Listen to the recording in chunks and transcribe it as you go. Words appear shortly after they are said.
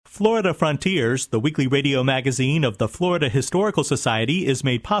Florida Frontiers, the weekly radio magazine of the Florida Historical Society, is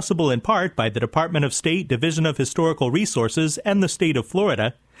made possible in part by the Department of State Division of Historical Resources and the state of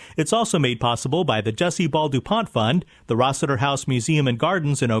Florida. It's also made possible by the Jesse Ball DuPont Fund, the Rossiter House Museum and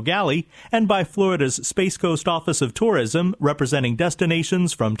Gardens in Ogallie, and by Florida's Space Coast Office of Tourism, representing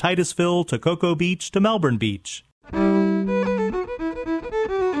destinations from Titusville to Cocoa Beach to Melbourne Beach.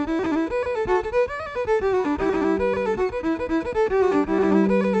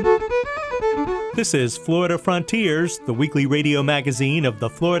 This is Florida Frontiers, the weekly radio magazine of the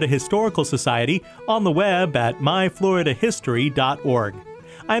Florida Historical Society, on the web at myfloridahistory.org.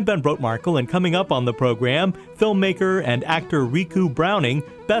 I'm Ben Brotmarkle, and coming up on the program, filmmaker and actor Riku Browning,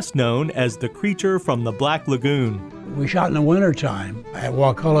 best known as the creature from the Black Lagoon. We shot in the wintertime at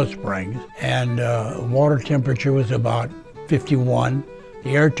Wakulla Springs, and water temperature was about 51.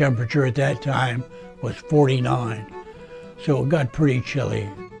 The air temperature at that time was 49, so it got pretty chilly.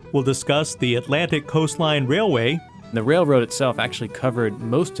 We'll discuss the Atlantic Coastline Railway. The railroad itself actually covered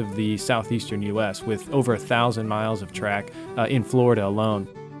most of the southeastern U.S. with over 1,000 miles of track in Florida alone.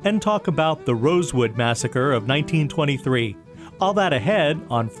 And talk about the Rosewood Massacre of 1923. All that ahead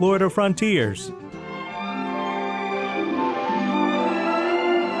on Florida Frontiers.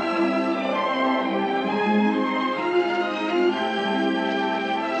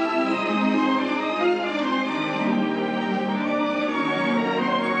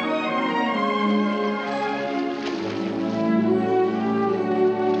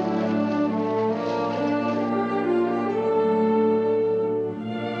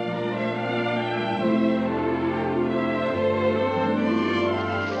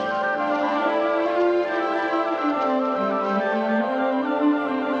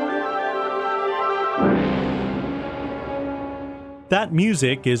 That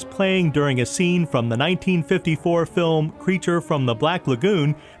music is playing during a scene from the 1954 film Creature from the Black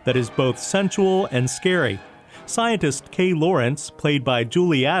Lagoon that is both sensual and scary. Scientist Kay Lawrence, played by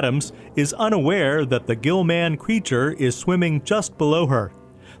Julie Adams, is unaware that the Gillman creature is swimming just below her.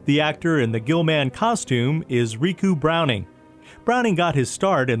 The actor in the Gillman costume is Riku Browning. Browning got his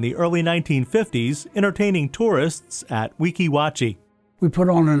start in the early 1950s entertaining tourists at Weeki Wachee. We put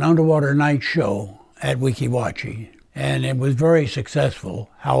on an underwater night show at Weeki Wachee, and it was very successful.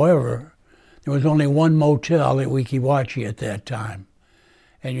 However, there was only one motel at Weeki Wachee at that time,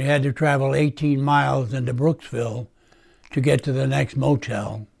 and you had to travel 18 miles into Brooksville to get to the next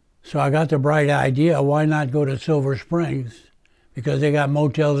motel. So I got the bright idea, why not go to Silver Springs, because they got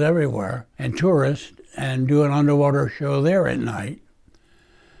motels everywhere, and tourists, and do an underwater show there at night.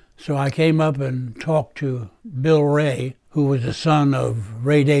 So I came up and talked to Bill Ray, who was the son of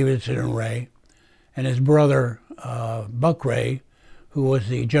Ray Davidson and Ray, and his brother, Buck Ray, who was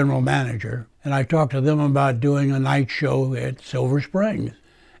the general manager. And I talked to them about doing a night show at Silver Springs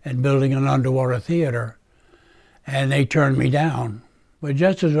and building an underwater theater. And they turned me down. But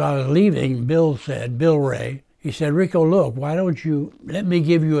just as I was leaving, Bill Ray, he said, Rico, look, why don't you let me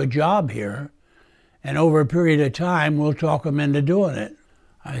give you a job here, and over a period of time, we'll talk them into doing it.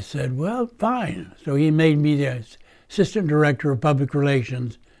 I said, well, fine. So he made me the assistant director of public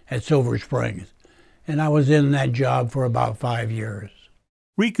relations at Silver Springs. And I was in that job for about 5 years.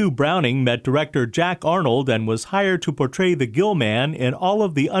 Riku Browning met director Jack Arnold and was hired to portray the Gillman in all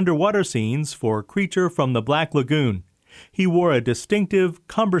of the underwater scenes for Creature from the Black Lagoon. He wore a distinctive,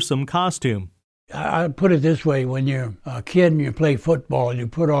 cumbersome costume. I put it this way, when you're a kid and you play football, you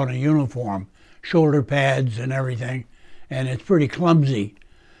put on a uniform, shoulder pads and everything, and it's pretty clumsy.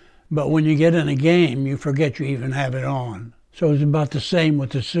 But when you get in a game, you forget you even have it on. So it's about the same with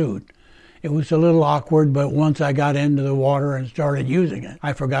the suit. It was a little awkward, but once I got into the water and started using it,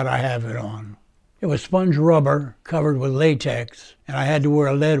 I forgot I have it on. It was sponge rubber covered with latex, and I had to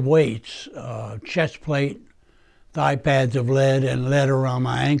wear lead weights, chest plate, thigh pads of lead, and lead around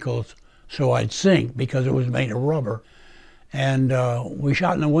my ankles so I'd sink because it was made of rubber. And we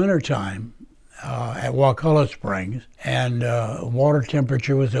shot in the wintertime at Wakulla Springs, and water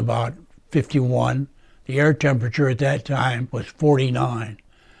temperature was about 51. The air temperature at that time was 49.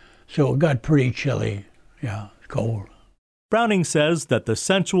 So it got pretty chilly, cold. Browning says that the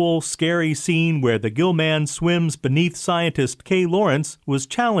sensual, scary scene where the Gillman swims beneath scientist Kay Lawrence was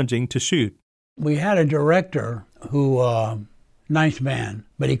challenging to shoot. We had a director who, nice man,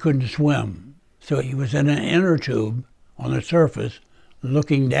 but he couldn't swim. So he was in an inner tube on the surface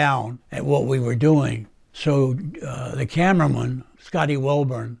looking down at what we were doing. So the cameraman, Scotty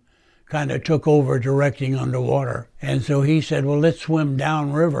Welburn, kind of took over directing underwater. And so he said, well, let's swim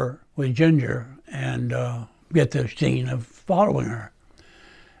downriver with Ginger and get the scene of following her.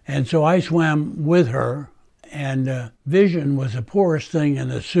 And so I swam with her, and vision was the poorest thing in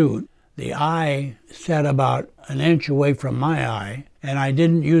the suit. The eye sat about an inch away from my eye, and I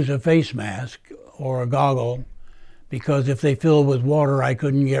didn't use a face mask or a goggle because if they filled with water, I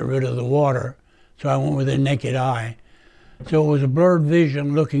couldn't get rid of the water, so I went with a naked eye. So it was a blurred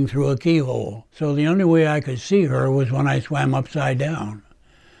vision looking through a keyhole. So the only way I could see her was when I swam upside down.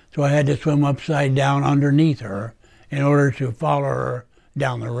 So I had to swim upside down underneath her in order to follow her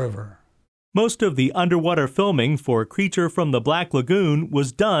down the river. Most of the underwater filming for Creature from the Black Lagoon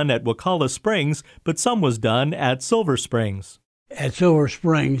was done at Wakulla Springs, but some was done at Silver Springs. At Silver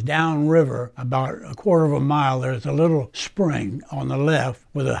Springs, downriver, about a quarter of a mile, there's a little spring on the left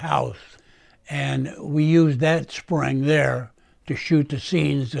with a house. And we used that spring there to shoot the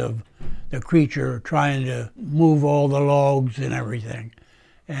scenes of the creature trying to move all the logs and everything.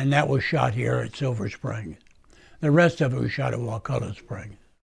 And that was shot here at Silver Springs. The rest of it was shot at Wakulla Springs.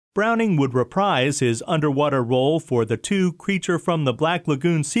 Browning would reprise his underwater role for the 2 Creature from the Black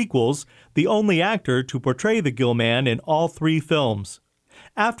Lagoon sequels, the only actor to portray the Gill Man in all 3 films.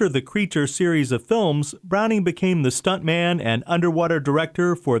 After the Creature series of films, Browning became the stuntman and underwater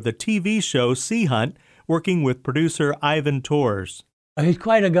director for the TV show Sea Hunt, working with producer Ivan Tors. He's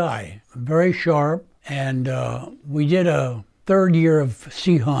quite a guy, very sharp, and we did a 3rd year of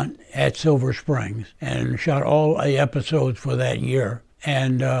Sea Hunt at Silver Springs and shot all the episodes for that year.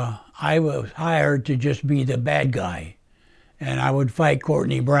 And I was hired to just be the bad guy. And I would fight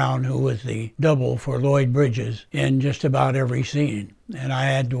Courtney Brown, who was the double for Lloyd Bridges, in just about every scene. And I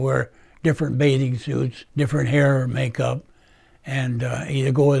had to wear different bathing suits, different hair, makeup, and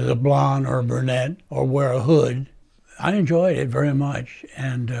either go as a blonde or a brunette or wear a hood. I enjoyed it very much.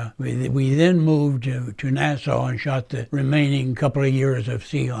 And we then moved to Nassau and shot the remaining couple of years of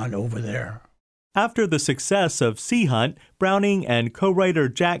Sea Hunt over there. After the success of Sea Hunt, Browning and co-writer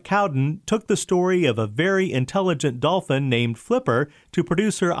Jack Cowden took the story of a very intelligent dolphin named Flipper to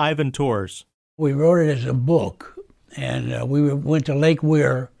producer Ivan Tors. We wrote it as a book, and we went to Lake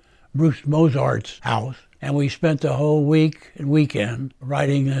Weir, Bruce Mozart's house, and we spent the whole week and weekend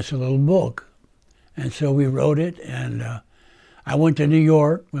writing this little book. And so we wrote it, and I went to New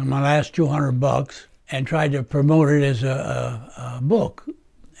York with my last $200 and tried to promote it as a book.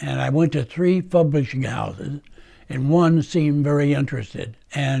 And I went to 3 publishing houses, and one seemed very interested,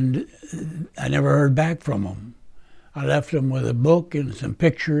 and I never heard back from them. I left them with a book and some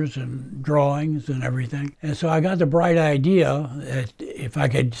pictures and drawings and everything. And so I got the bright idea that if I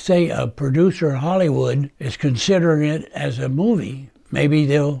could say a producer in Hollywood is considering it as a movie, maybe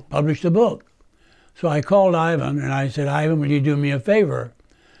they'll publish the book. So I called Ivan, and I said, Ivan, will you do me a favor?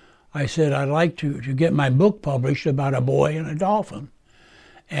 I said, I'd like to get my book published about a boy and a dolphin.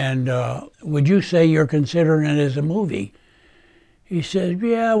 And would you say you're considering it as a movie? He said,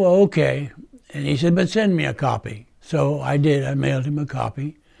 yeah, well, okay. And he said, but send me a copy. So I did. I mailed him a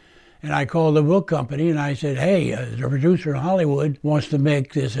copy. And I called the book company and I said, hey, the producer in Hollywood wants to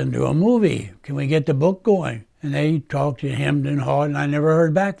make this into a movie. Can we get the book going? And they talked and hemmed and hawed, and I never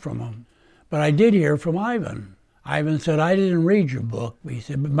heard back from them. But I did hear from Ivan. Ivan said, I didn't read your book. He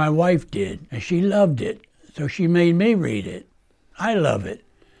said, but my wife did, and she loved it. So she made me read it. I love it.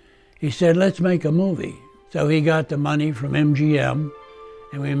 He said, let's make a movie. So he got the money from MGM,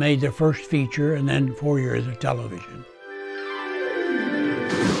 and we made the first feature and then 4 years of television.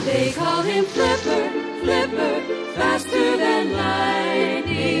 They called him Flipper, Flipper, faster than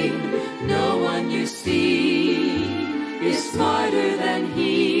lightning. No one you see is smarter than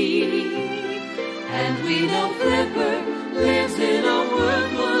he. And we know Flipper lives in a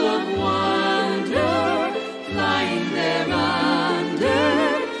world full of wonder, flying there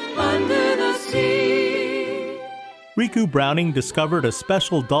under the sea. Riku Browning discovered a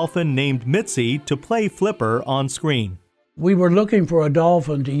special dolphin named Mitzi to play Flipper on screen. We were looking for a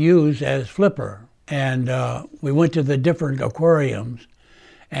dolphin to use as Flipper, and we went to the different aquariums,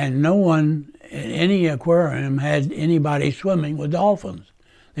 and no one in any aquarium had anybody swimming with dolphins.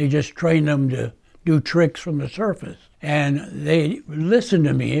 They just trained them to do tricks from the surface. And they listened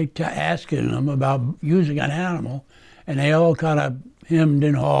to me asking them about using an animal, and they all kind of hemmed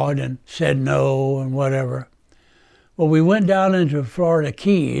and hawed and said no and whatever. Well, we went down into Florida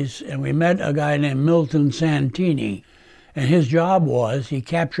Keys, and we met a guy named Milton Santini, and his job was he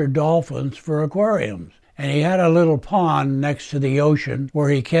captured dolphins for aquariums. And he had a little pond next to the ocean where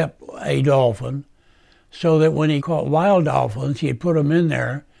he kept a dolphin, so that when he caught wild dolphins, he'd put them in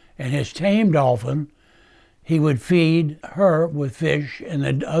there, and his tame dolphin, he would feed her with fish, and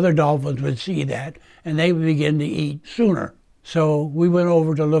the other dolphins would see that, and they would begin to eat sooner. So we went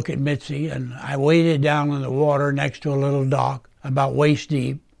over to look at Mitzi, and I waded down in the water next to a little dock, about waist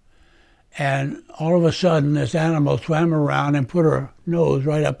deep, And all of a sudden, this animal swam around and put her nose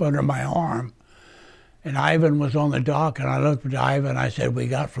right up under my arm. And Ivan was on the dock, and I looked at Ivan and I said, "We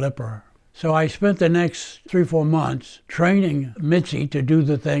got Flipper." So I spent the next 3-4 months training Mitzi to do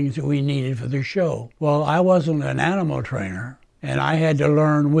the things that we needed for the show. Well, I wasn't an animal trainer, and I had to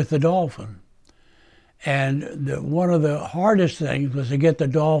learn with the dolphin. And one of the hardest things was to get the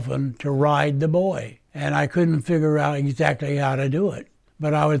dolphin to ride the buoy. And I couldn't figure out exactly how to do it.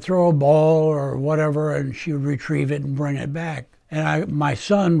 But I would throw a ball or whatever, and she would retrieve it and bring it back. And my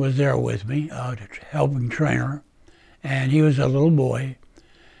son was there with me, helping train her, and he was a little boy,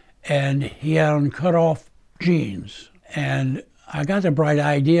 and he had on cut-off jeans. And I got the bright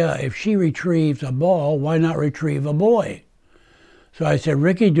idea, if she retrieves a ball, why not retrieve a boy? So I said,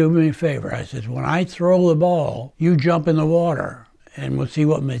 "Ricky, do me a favor." I said, "When I throw the ball, you jump in the water, and we'll see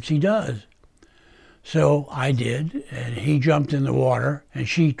what Mitzi does." So I did, and he jumped in the water, and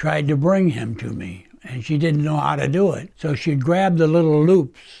she tried to bring him to me. And she didn't know how to do it. So she'd grab the little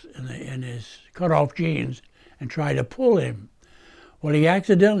loops in his cut-off jeans and try to pull him. Well, he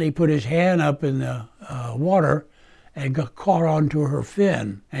accidentally put his hand up in the water and got caught onto her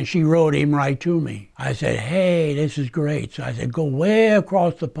fin, and she rode him right to me. I said, "Hey, this is great." So I said, "Go way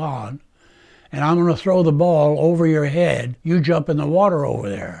across the pond, and I'm going to throw the ball over your head. You jump in the water over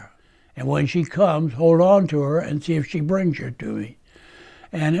there. And when she comes, hold on to her and see if she brings you to me."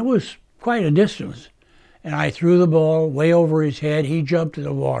 And it was quite a distance. And I threw the ball way over his head. He jumped in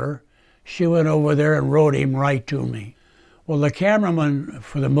the water. She went over there and rode him right to me. Well, the cameraman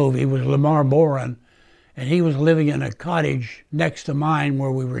for the movie was Lamar Boren, and he was living in a cottage next to mine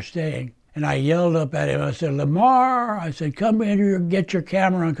where we were staying. And I yelled up at him. I said, "Lamar," I said, "come in here, get your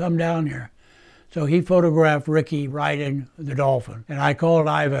camera and come down here." So he photographed Ricky riding the dolphin. And I called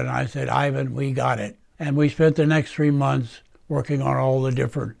Ivan, and I said, "Ivan, we got it." And we spent the next 3 months working on all the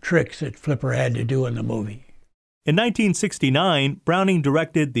different tricks that Flipper had to do in the movie. In 1969, Browning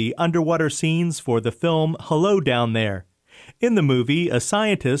directed the underwater scenes for the film Hello Down There. In the movie, a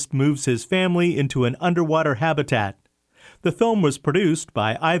scientist moves his family into an underwater habitat. The film was produced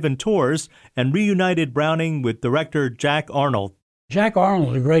by Ivan Tors and reunited Browning with director Jack Arnold. Jack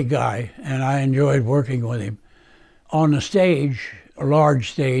Arnold is a great guy, and I enjoyed working with him. On the stage, a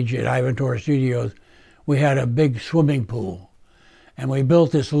large stage at Ivan Tors Studios, we had a big swimming pool. And we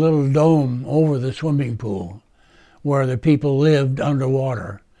built this little dome over the swimming pool where the people lived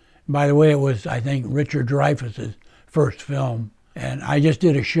underwater. By the way, it was, I think, Richard Dreyfuss's first film. And I just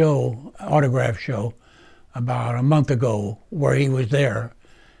did a show, autograph show, about a month ago where he was there.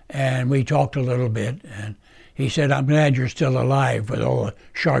 And we talked a little bit. And he said, "I'm glad you're still alive with all the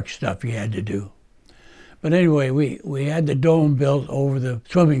shark stuff you had to do." But anyway, we had the dome built over the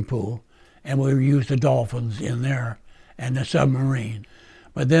swimming pool, and we used the dolphins in there and the submarine.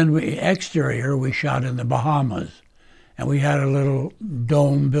 But then exterior, we shot in the Bahamas, and we had a little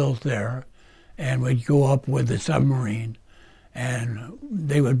dome built there, and we'd go up with the submarine, and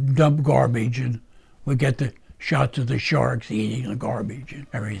they would dump garbage, and we'd get the shots of the sharks eating the garbage and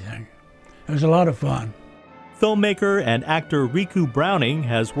everything. It was a lot of fun. Filmmaker and actor Riku Browning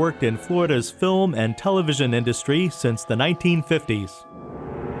has worked in Florida's film and television industry since the 1950s.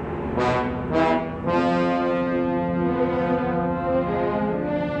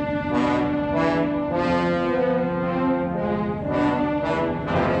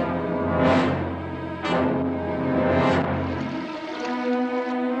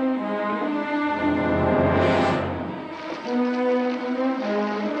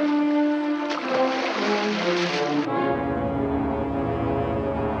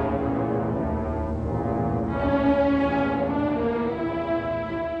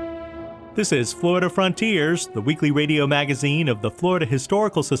 This is Florida Frontiers, the weekly radio magazine of the Florida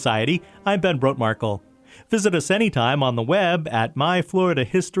Historical Society. I'm Ben Brotmarkle. Visit us anytime on the web at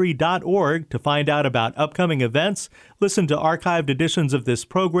myfloridahistory.org to find out about upcoming events, listen to archived editions of this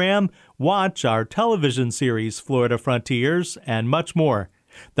program, watch our television series Florida Frontiers, and much more.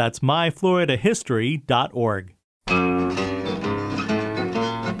 That's myfloridahistory.org.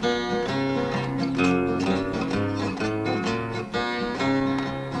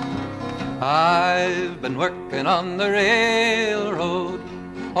 I've been working on the railroad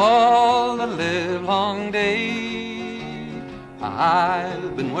all the livelong day.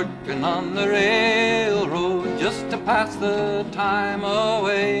 I've been working on the railroad just to pass the time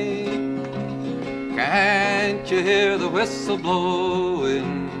away. Can't you hear the whistle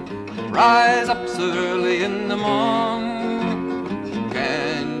blowing? Rise up so early in the morn.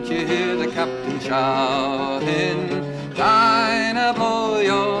 Can't you hear the captain shouting? China, blow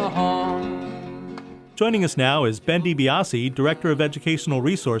your horn. Joining us now is Ben DiBiase, Director of Educational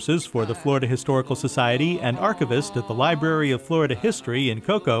Resources for the Florida Historical Society and archivist at the Library of Florida History in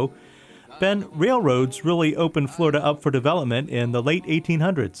Cocoa. Ben, railroads really opened Florida up for development in the late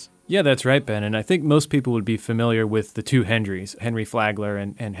 1800s. Yeah, that's right, Ben. And I think most people would be familiar with the two Henrys, Henry Flagler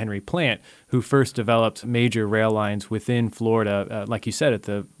and Henry Plant, who first developed major rail lines within Florida, like you said, at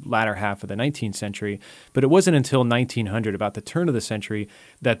the latter half of the 19th century. But it wasn't until 1900, about the turn of the century,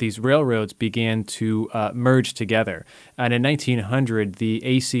 that these railroads began to merge together. And in 1900, the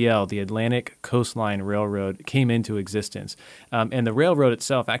ACL, the Atlantic Coastline Railroad, came into existence. And the railroad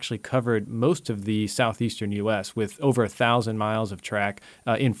itself actually covered most of the southeastern U.S. with over 1,000 miles of track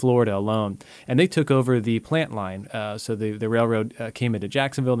in Florida alone. And they took over the Plant Line. So the railroad came into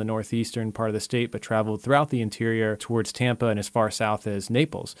Jacksonville, the northeastern part of the state, but traveled throughout the interior towards Tampa and as far south as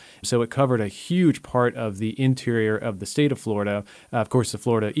Naples. So it covered a huge part of the interior of the state of Florida. Of course, the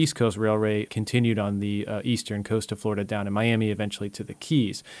Florida East Coast Railway continued on the eastern coast of Florida down in Miami, eventually to the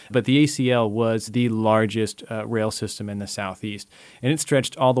Keys. But the ACL was the largest rail system in the southeast, and it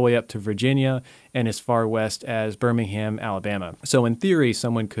stretched all the way up to Virginia and as far west as Birmingham, Alabama. So in theory,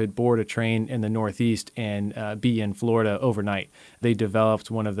 someone could board a train in the Northeast and be in Florida overnight. They developed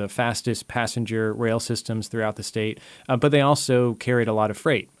one of the fastest passenger rail systems throughout the state, but they also carried a lot of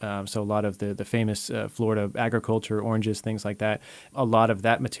freight. So a lot of the famous Florida agriculture, oranges, things like that, a lot of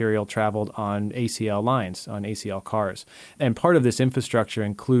that material traveled on ACL lines, on ACL cars. And part of this infrastructure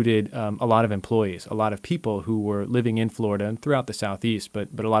included a lot of employees, a lot of people who were living in Florida and throughout the Southeast, but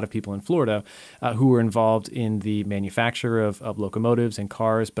a lot of people in Florida who were involved in the manufacture of locomotives and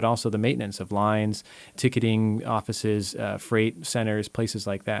cars, but also the maintenance of lines, ticketing offices, freight centers, places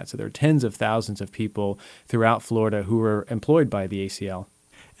like that. So there are tens of thousands of people throughout Florida who were employed by the ACL.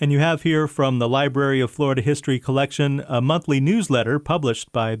 And you have here from the Library of Florida History collection a monthly newsletter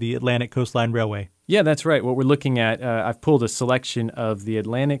published by the Atlantic Coastline Railway. Yeah, that's right. What we're looking at, I've pulled a selection of the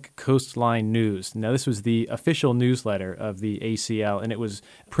Atlantic Coastline News. Now, this was the official newsletter of the ACL, and it was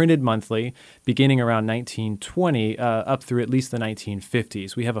printed monthly beginning around 1920 up through at least the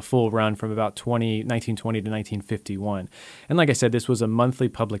 1950s. We have a full run from about 1920 to 1951. And like I said, this was a monthly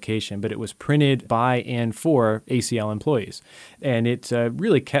publication, but it was printed by and for ACL employees. And it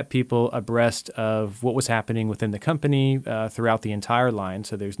really kept people abreast of what was happening within the company throughout the entire line.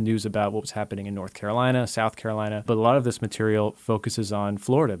 So there's news about what was happening in North Carolina, South Carolina, but a lot of this material focuses on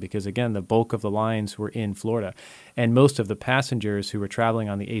Florida because, again, the bulk of the lines were in Florida. And most of the passengers who were traveling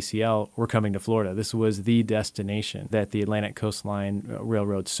on the ACL were coming to Florida. This was the destination that the Atlantic Coastline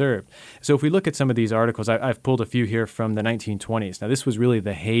Railroad served. So if we look at some of these articles, I've pulled a few here from the 1920s. Now, this was really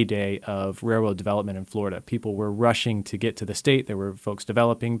the heyday of railroad development in Florida. People were rushing to get to the state. There were folks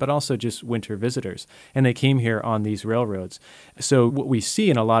developing, but also just winter visitors. And they came here on these railroads. So what we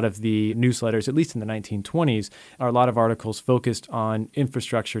see in a lot of the newsletters, at least in the 1920s, are a lot of articles focused on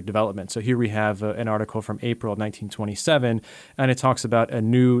infrastructure development. So here we have an article from April of 1927, and it talks about a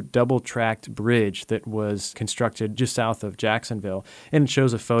new double-tracked bridge that was constructed just south of Jacksonville. And it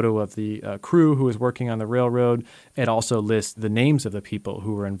shows a photo of the crew who was working on the railroad. It also lists the names of the people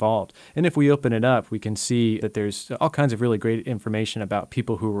who were involved. And if we open it up, we can see that there's all kinds of really great information about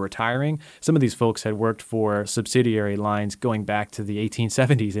people who were retiring. Some of these folks had worked for subsidiary lines going back to the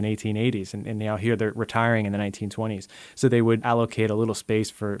 1870s and 1880s, and now here they're retiring in the 1920s. So they would allocate a little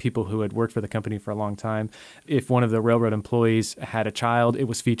space for people who had worked for the company for a long time. If one of the railroad employees had a child, it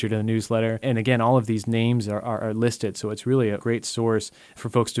was featured in the newsletter. And again, all of these names are listed. So it's really a great source for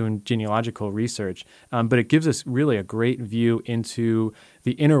folks doing genealogical research. But it gives us really a great view into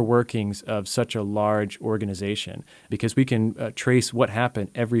the inner workings of such a large organization, because we can trace what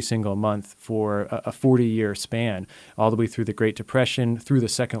happened every single month for a 40-year span, all the way through the Great Depression, through the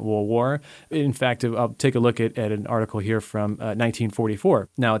Second World War. In fact, I'll take a look at an article here from 1944.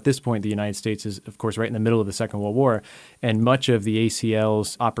 Now, at this point, the United States is, of course, right in the middle of the Second World War, and much of the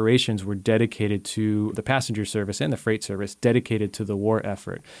ACL's operations were dedicated to the passenger service and the freight service, dedicated to the war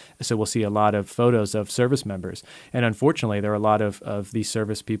effort. So we'll see a lot of photos of service members. And unfortunately, there are a lot of these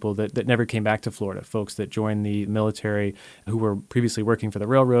service people that never came back to Florida, folks that joined the military who were previously working for the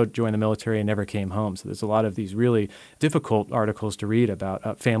railroad, joined the military, and never came home. So there's a lot of these really difficult articles to read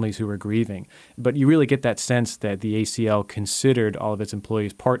about families who were grieving. But you really get that sense that the ACL considered all of its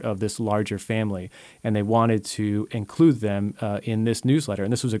employees part of this larger family, and they wanted to include them in this newsletter.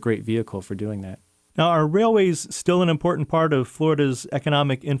 And this was a great vehicle for doing that. Now, are railways still an important part of Florida's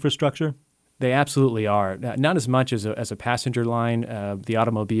economic infrastructure? They absolutely are. Not as much as a passenger line. The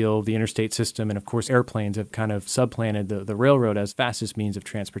automobile, the interstate system, and of course airplanes have kind of supplanted the railroad as fastest means of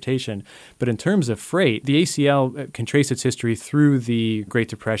transportation. But in terms of freight, the ACL can trace its history through the Great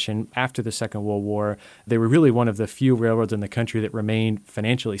Depression. After the Second World War, they were really one of the few railroads in the country that remained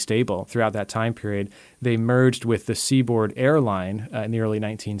financially stable throughout that time period. They merged with the Seaboard Airline in the early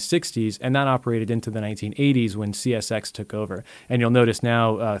 1960s, and that operated into the 1980s when CSX took over. And you'll notice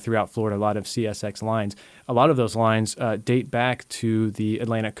now throughout Florida, a lot of CSX lines. A lot of those lines date back to the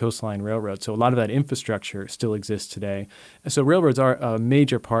Atlantic Coastline Railroad. So a lot of that infrastructure still exists today. So railroads are a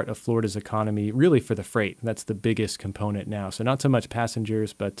major part of Florida's economy, really for the freight. That's the biggest component now. So not so much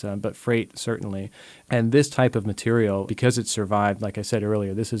passengers, but freight certainly. And this type of material, because it survived, like I said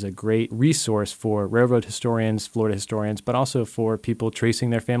earlier, this is a great resource for railroad historians, Florida historians, but also for people tracing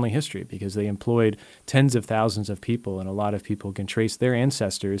their family history, because they employed tens of thousands of people, and a lot of people can trace their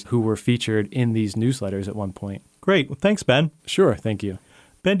ancestors who were featured in these newsletters at one point. Great. Well, thanks, Ben. Sure. Thank you.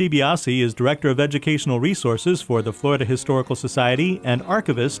 Ben DiBiase is Director of Educational Resources for the Florida Historical Society and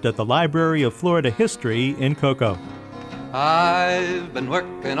archivist at the Library of Florida History in Cocoa. I've been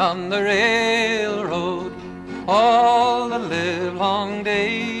working on the railroad all the livelong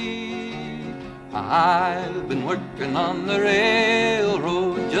day. I've been working on the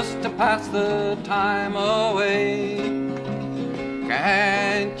railroad just to pass the time away.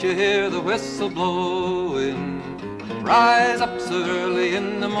 Can't you hear the whistle blowing? Rise up so early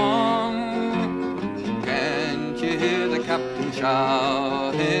in the morn. Can't you hear the captain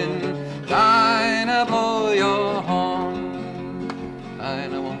shouting? Dinah, blow your horn.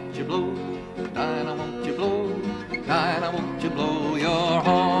 Dinah, won't you blow? Dinah, won't you blow? Dinah, won't you blow your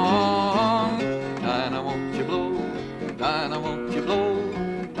horn? Dinah, won't you blow? Dinah, won't you blow?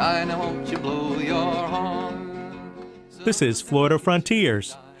 Dinah, won't you blow your horn? This is Florida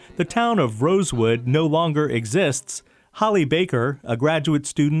Frontiers. The town of Rosewood no longer exists. Holly Baker, a graduate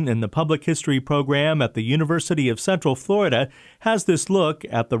student in the public history program at the University of Central Florida, has this look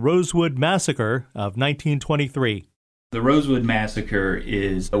at the Rosewood Massacre of 1923. The Rosewood Massacre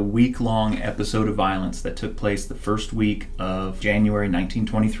is a week-long episode of violence that took place the first week of January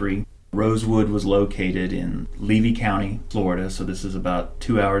 1923. Rosewood was located in Levy County, Florida, so this is about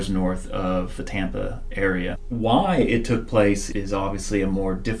 2 hours north of the Tampa area. Why it took place is obviously a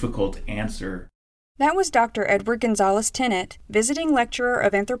more difficult answer. That was Dr. Edward Gonzalez-Tennant, visiting lecturer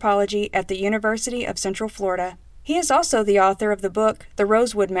of anthropology at the University of Central Florida. He is also the author of the book The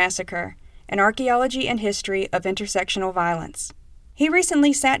Rosewood Massacre, An Archaeology and History of Intersectional Violence. He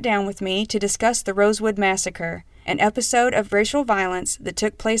recently sat down with me to discuss the Rosewood Massacre, an episode of racial violence that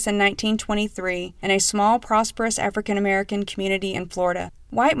took place in 1923 in a small, prosperous African-American community in Florida.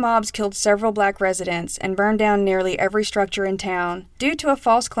 White mobs killed several black residents and burned down nearly every structure in town due to a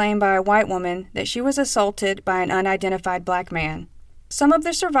false claim by a white woman that she was assaulted by an unidentified black man. Some of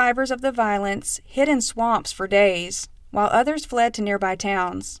the survivors of the violence hid in swamps for days, while others fled to nearby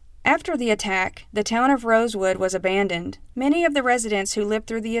towns. After the attack, the town of Rosewood was abandoned. Many of the residents who lived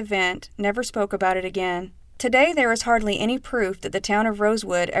through the event never spoke about it again. Today, there is hardly any proof that the town of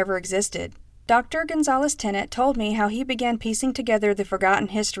Rosewood ever existed. Dr. Gonzalez-Tennant told me how he began piecing together the forgotten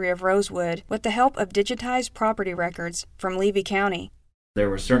history of Rosewood with the help of digitized property records from Levy County. There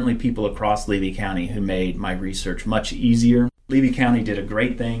were certainly people across Levy County who made my research much easier. Levy County did a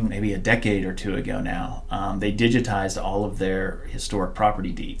great thing maybe a decade or two ago now. They digitized all of their historic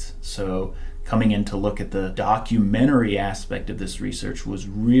property deeds. So coming in to look at the documentary aspect of this research was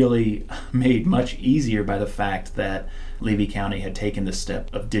really made much easier by the fact that Levy County had taken the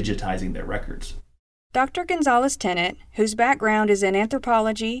step of digitizing their records. Dr. Gonzalez-Tennant, whose background is in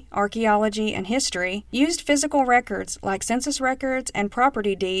anthropology, archaeology, and history, used physical records like census records and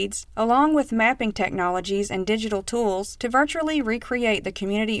property deeds, along with mapping technologies and digital tools, to virtually recreate the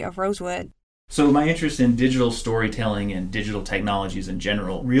community of Rosewood. So my interest in digital storytelling and digital technologies in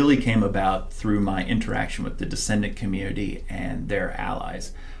general really came about through my interaction with the descendant community and their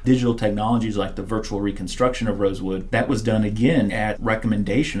allies. Digital technologies like the virtual reconstruction of Rosewood, that was done again at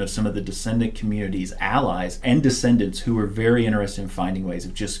recommendation of some of the descendant community's allies and descendants who were very interested in finding ways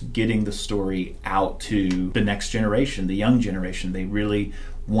of just getting the story out to the next generation, the young generation. They really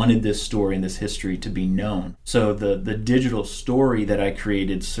wanted this story and this history to be known. So the digital story that I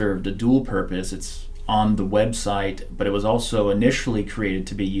created served a dual purpose. It's on the website, but it was also initially created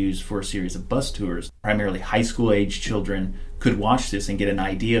to be used for a series of bus tours, primarily high school age children could watch this and get an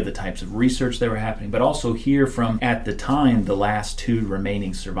idea of the types of research that were happening, but also hear from, at the time, the last 2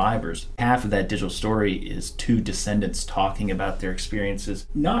 remaining survivors. Half of that digital story is 2 descendants talking about their experiences,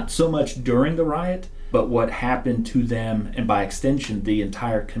 not so much during the riot, but what happened to them, and by extension, the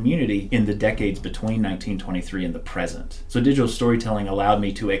entire community in the decades between 1923 and the present. So digital storytelling allowed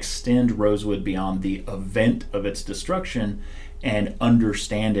me to extend Rosewood beyond the event of its destruction and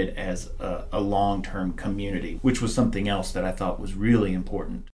understand it as a long-term community, which was something else that I thought was really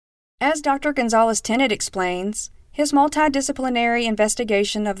important. As Dr. Gonzalez-Tennant explains, his multidisciplinary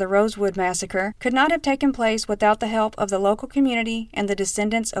investigation of the Rosewood Massacre could not have taken place without the help of the local community and the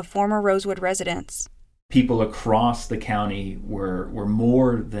descendants of former Rosewood residents. People across the county were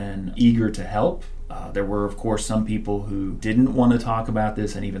more than eager to help. There were, of course, some people who didn't want to talk about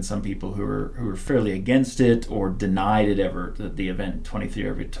this, and even some people who were fairly against it or denied it ever, that the event 23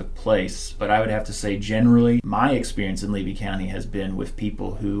 ever took place. But I would have to say, generally, my experience in Levy County has been with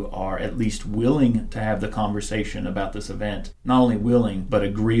people who are at least willing to have the conversation about this event. Not only willing, but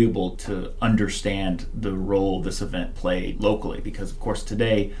agreeable to understand the role this event played locally. Because, of course,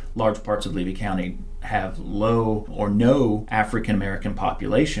 today, large parts of Levy County have low or no African American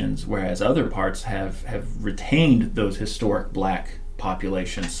populations, whereas other parts have retained those historic black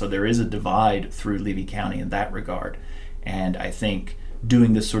populations. So there is a divide through Levy County in that regard. And I think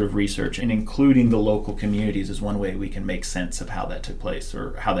doing this sort of research and including the local communities is one way we can make sense of how that took place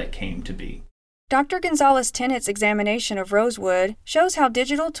or how that came to be. Dr. Gonzalez-Tennant's examination of Rosewood shows how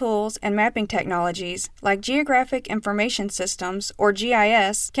digital tools and mapping technologies, like Geographic Information Systems, or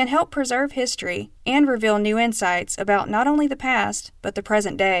GIS, can help preserve history and reveal new insights about not only the past, but the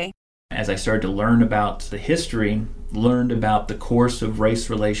present day. As I started to learn about the history, learned about the course of race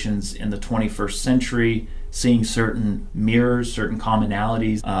relations in the 21st century, seeing certain mirrors, certain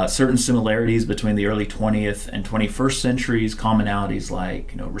commonalities, certain similarities between the early 20th and 21st centuries, commonalities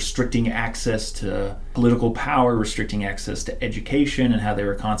like restricting access to political power, restricting access to education, and how they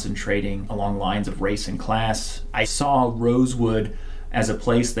were concentrating along lines of race and class. I saw Rosewood as a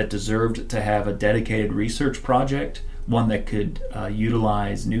place that deserved to have a dedicated research project, one that could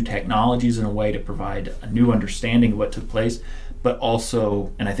utilize new technologies in a way to provide a new understanding of what took place, but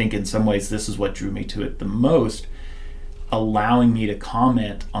also, and I think in some ways this is what drew me to it the most, allowing me to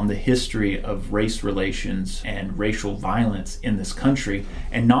comment on the history of race relations and racial violence in this country,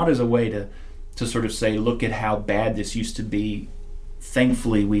 and not as a way to sort of say, look at how bad this used to be.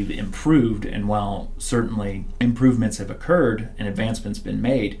 Thankfully, we've improved, and while certainly improvements have occurred and advancements been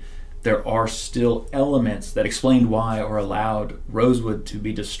made, there are still elements that explained why or allowed Rosewood to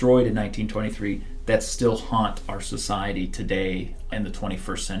be destroyed in 1923 that still haunt our society today in the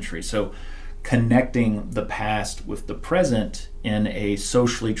 21st century. So connecting the past with the present in a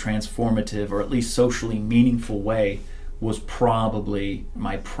socially transformative or at least socially meaningful way was probably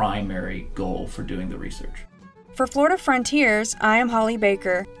my primary goal for doing the research. For Florida Frontiers, I am Holly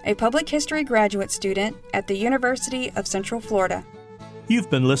Baker, a public history graduate student at the University of Central Florida. You've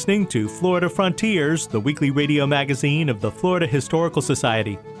been listening to Florida Frontiers, the weekly radio magazine of the Florida Historical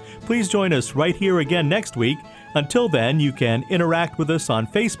Society. Please join us right here again next week. Until then, you can interact with us on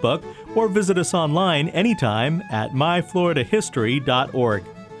Facebook or visit us online anytime at myfloridahistory.org.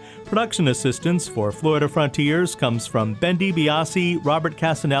 Production assistance for Florida Frontiers comes from Ben DiBiase, Robert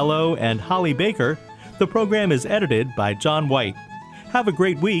Casanello, and Holly Baker. The program is edited by John White. Have a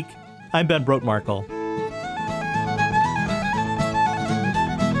great week. I'm Ben Brotmarkle.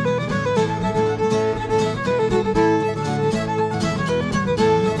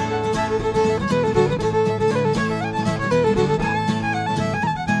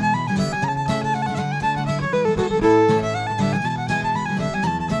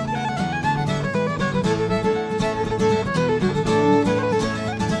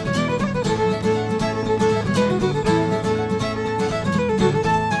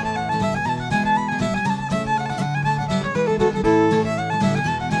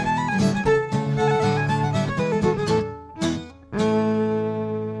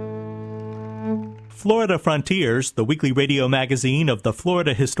 Florida Frontiers, the weekly radio magazine of the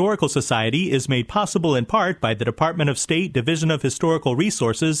Florida Historical Society, is made possible in part by the Department of State Division of Historical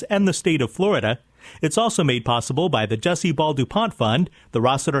Resources and the state of Florida. It's also made possible by the Jessie Ball DuPont Fund, the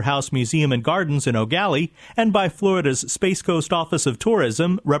Rossiter House Museum and Gardens in Eau Gallie, and by Florida's Space Coast Office of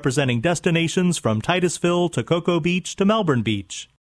Tourism, representing destinations from Titusville to Cocoa Beach to Melbourne Beach.